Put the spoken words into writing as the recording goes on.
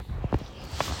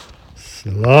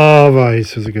Slava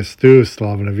Jesus Christus,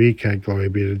 Slava Navika, glory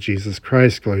be to Jesus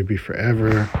Christ, glory be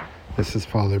forever. This is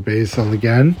Father Basil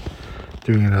again,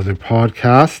 doing another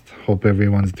podcast. Hope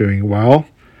everyone's doing well.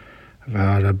 I've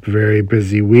had a very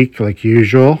busy week like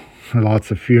usual.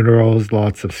 Lots of funerals,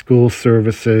 lots of school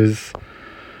services,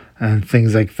 and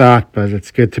things like that, but it's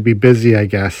good to be busy, I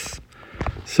guess.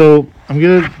 So I'm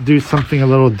going to do something a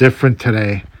little different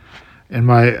today. In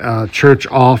my church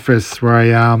office where I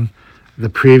am, the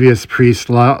previous priest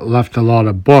left a lot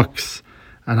of books,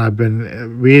 and I've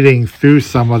been reading through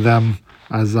some of them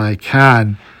as I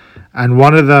can. And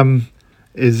one of them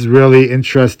is really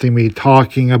interesting me,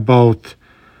 talking about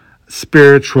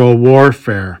spiritual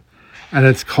warfare. And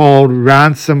it's called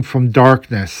Ransom from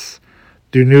Darkness,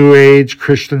 The New Age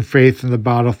Christian Faith in the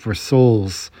Battle for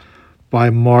Souls by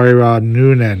Moira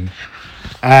Noonan.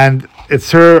 And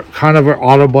it's her kind of her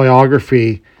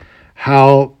autobiography,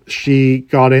 how she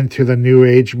got into the New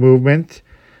Age movement,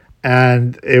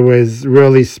 and it was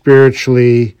really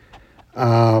spiritually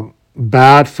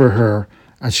bad for her,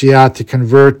 and she had to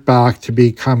convert back to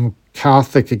become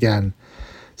Catholic again.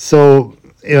 So,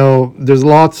 there's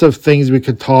lots of things we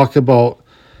could talk about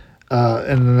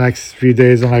in the next few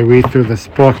days when I read through this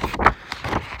book.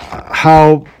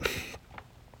 How,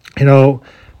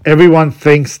 everyone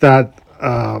thinks that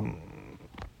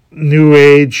New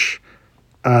Age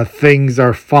things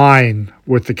are fine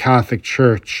with the Catholic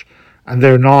Church, and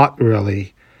they're not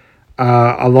really.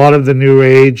 A lot of the New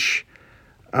Age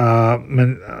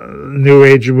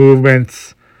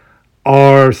movements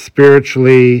are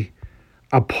spiritually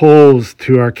opposed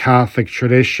to our Catholic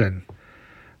tradition.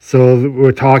 So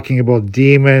we're talking about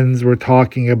demons, we're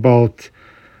talking about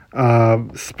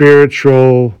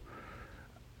spiritual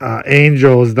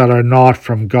angels that are not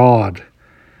from God.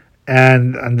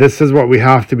 And this is what we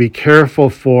have to be careful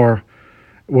for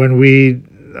when we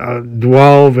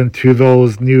delve into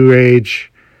those New Age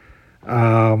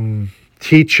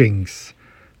teachings,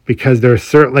 because they're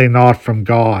certainly not from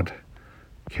God.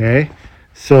 Okay?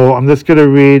 So I'm just going to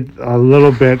read a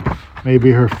little bit,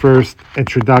 maybe her first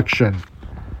introduction.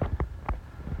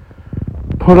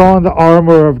 Put on the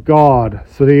armor of God,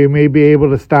 so that you may be able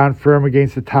to stand firm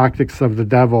against the tactics of the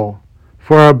devil.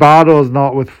 For our battle is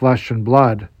not with flesh and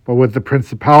blood, but with the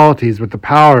principalities, with the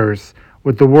powers,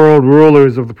 with the world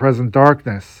rulers of the present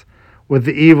darkness, with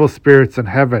the evil spirits in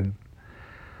heaven.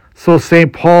 So wrote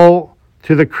St. Paul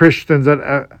to the Christians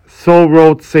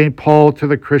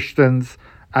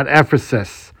at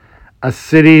Ephesus, a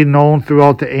city known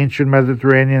throughout the ancient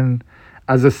Mediterranean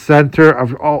as a center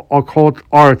of occult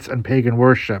arts and pagan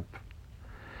worship.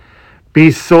 Be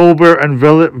sober and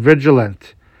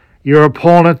vigilant. Your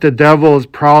opponent, the devil, is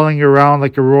prowling around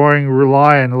like a roaring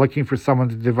lion looking for someone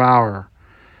to devour.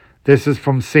 This is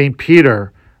from St.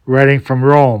 Peter, writing from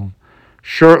Rome.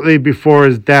 Shortly before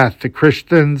his death, the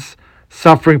Christians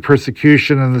suffering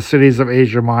persecution in the cities of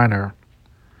Asia Minor.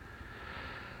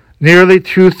 Nearly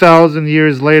 2,000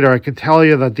 years later, I can tell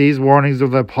you that these warnings of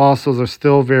the apostles are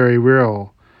still very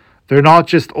real. They're not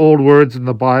just old words in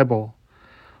the Bible.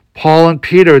 Paul and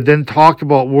Peter didn't talk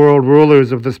about world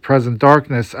rulers of this present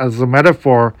darkness as a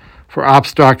metaphor for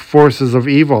abstract forces of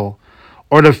evil,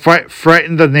 or to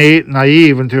frighten the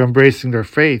naive into embracing their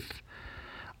faith.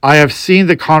 I have seen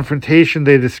the confrontation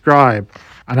they describe,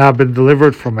 and have been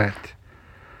delivered from it.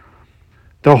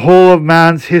 The whole of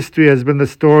man's history has been the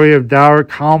story of dour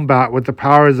combat with the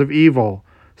powers of evil,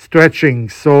 stretching,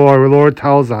 so our Lord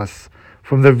tells us,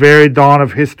 from the very dawn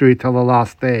of history till the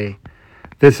last day.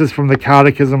 This is from the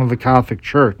Catechism of the Catholic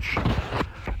Church.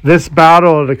 This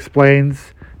battle, it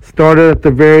explains, started at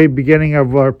the very beginning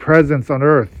of our presence on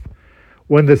earth,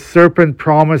 when the serpent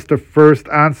promised the first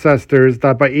ancestors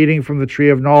that by eating from the tree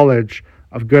of knowledge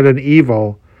of good and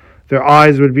evil, their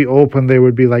eyes would be opened, they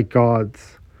would be like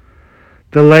gods.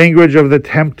 The language of the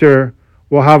tempter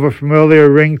will have a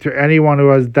familiar ring to anyone who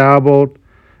has dabbled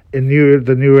in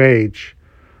the New Age.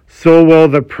 So will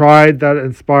the pride that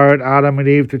inspired Adam and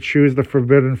Eve to choose the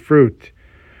forbidden fruit.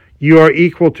 You are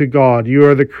equal to God. You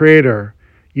are the Creator.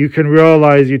 You can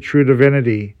realize your true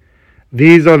divinity.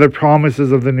 These are the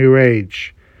promises of the New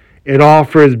Age. It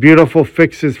offers beautiful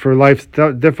fixes for life's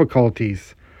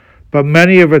difficulties, but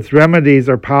many of its remedies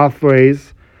are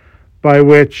pathways by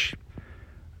which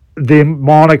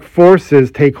demonic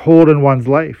forces take hold in one's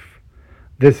life.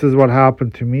 This is what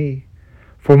happened to me.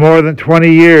 For more than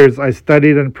 20 years, I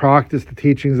studied and practiced the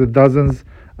teachings of dozens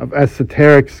of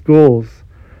esoteric schools.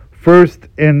 First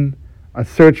in a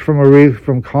search from relief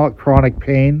from chronic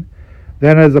pain,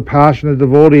 then as a passionate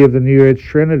devotee of the New Age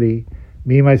Trinity,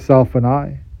 me, myself, and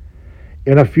I.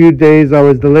 In a few days I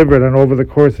was delivered, and over the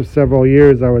course of several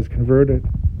years I was converted.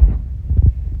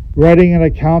 Writing an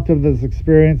account of this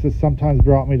experience has sometimes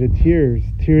brought me to tears,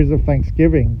 tears of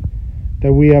thanksgiving,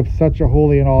 that we have such a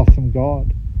holy and awesome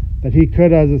God, that He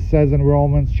could, as it says in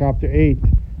Romans chapter 8,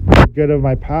 make good of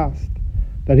my past,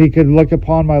 that He could look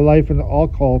upon my life in the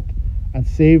occult and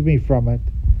save me from it,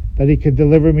 that He could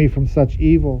deliver me from such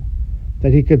evil,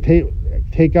 that He could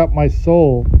take up my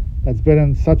soul that's been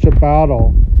in such a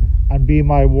battle and be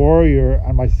my warrior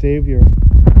and my Savior.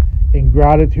 In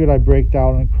gratitude, I break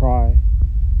down and cry.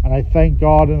 And I thank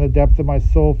God in the depth of my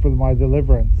soul for my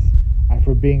deliverance and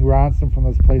for being ransomed from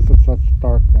this place of such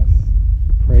darkness.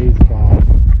 Praise God.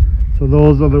 So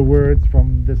those are the words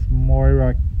from this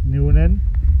Moira Noonan,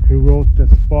 who wrote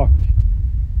this book.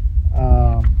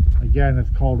 Again, it's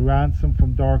called Ransom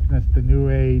from Darkness, the New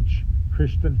Age,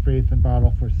 Christian Faith and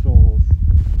Battle for Souls.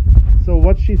 So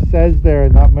what she says there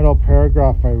in that middle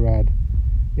paragraph I read,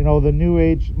 the New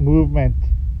Age movement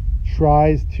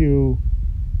tries to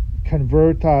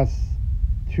convert us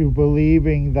to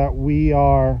believing that we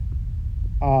are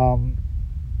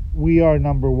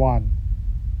number one.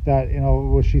 That,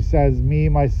 where she says, me,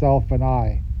 myself, and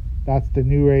I. That's the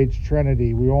New Age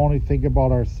Trinity. We only think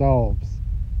about ourselves.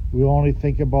 We only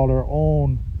think about our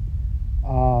own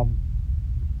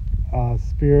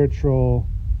spiritual,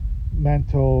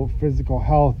 mental, physical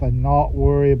health, and not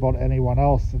worry about anyone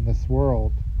else in this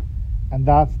world. And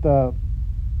that's the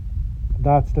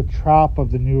trap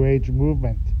of the New Age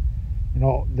movement.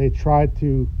 They try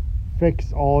to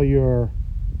fix all your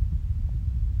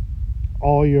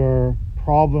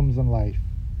problems in life,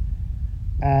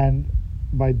 and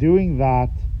by doing that,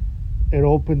 it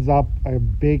opens up a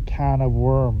big can of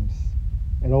worms.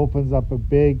 It opens up a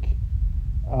big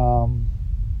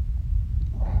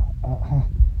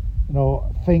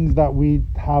things that we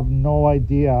have no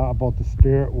idea about the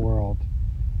spirit world.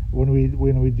 When we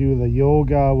do the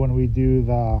yoga, when we do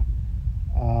the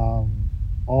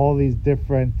all these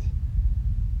different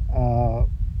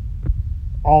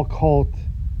occult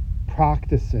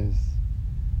practices,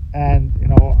 and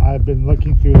I've been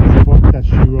looking through this book that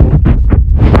she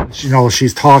wrote.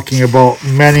 She's talking about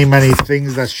many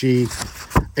things that she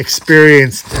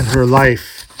experienced in her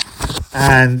life,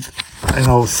 and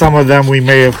some of them we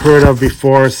may have heard of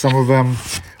before, some of them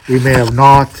we may have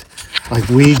not, like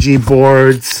Ouija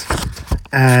boards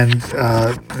and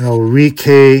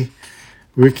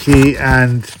Reiki,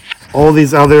 and all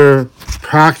these other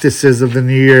practices of the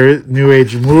New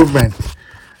Age movement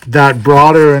that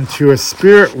brought her into a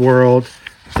spirit world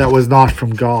that was not from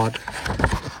God.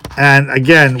 And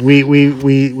again,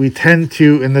 we tend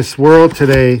to, in this world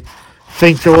today,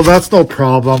 think, well, that's no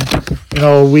problem.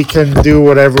 We can do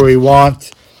whatever we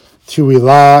want to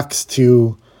relax,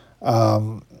 to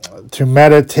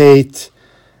meditate,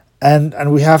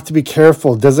 and we have to be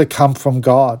careful. Does it come from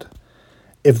God?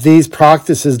 If these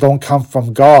practices don't come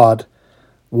from God,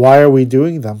 why are we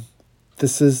doing them?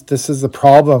 This is the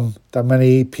problem that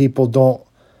many people don't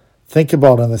think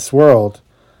about in this world.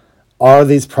 Are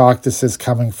these practices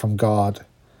coming from God?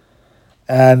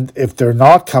 And if they're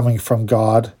not coming from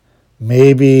God,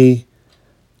 maybe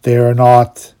they are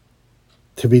not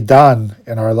to be done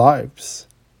in our lives.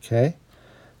 Okay?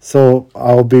 So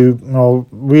I'll be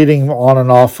reading on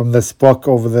and off from this book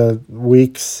over the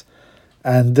weeks,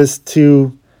 and just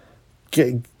to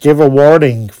give a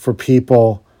warning for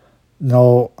people,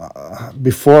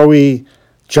 before we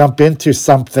jump into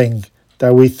something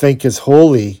that we think is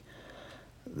holy,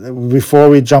 before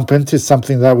we jump into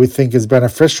something that we think is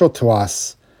beneficial to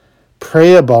us,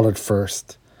 pray about it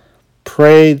first.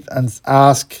 Pray and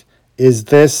ask, is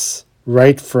this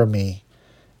right for me?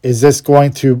 Is this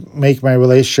going to make my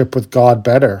relationship with God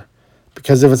better?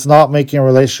 Because if it's not making a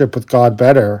relationship with God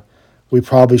better, we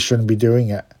probably shouldn't be doing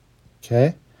it.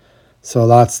 Okay? So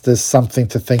that's something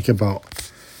to think about.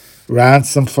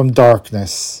 Ransom from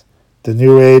Darkness, the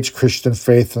New Age Christian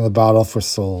Faith and the Battle for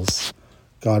Souls.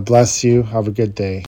 God bless you. Have a good day.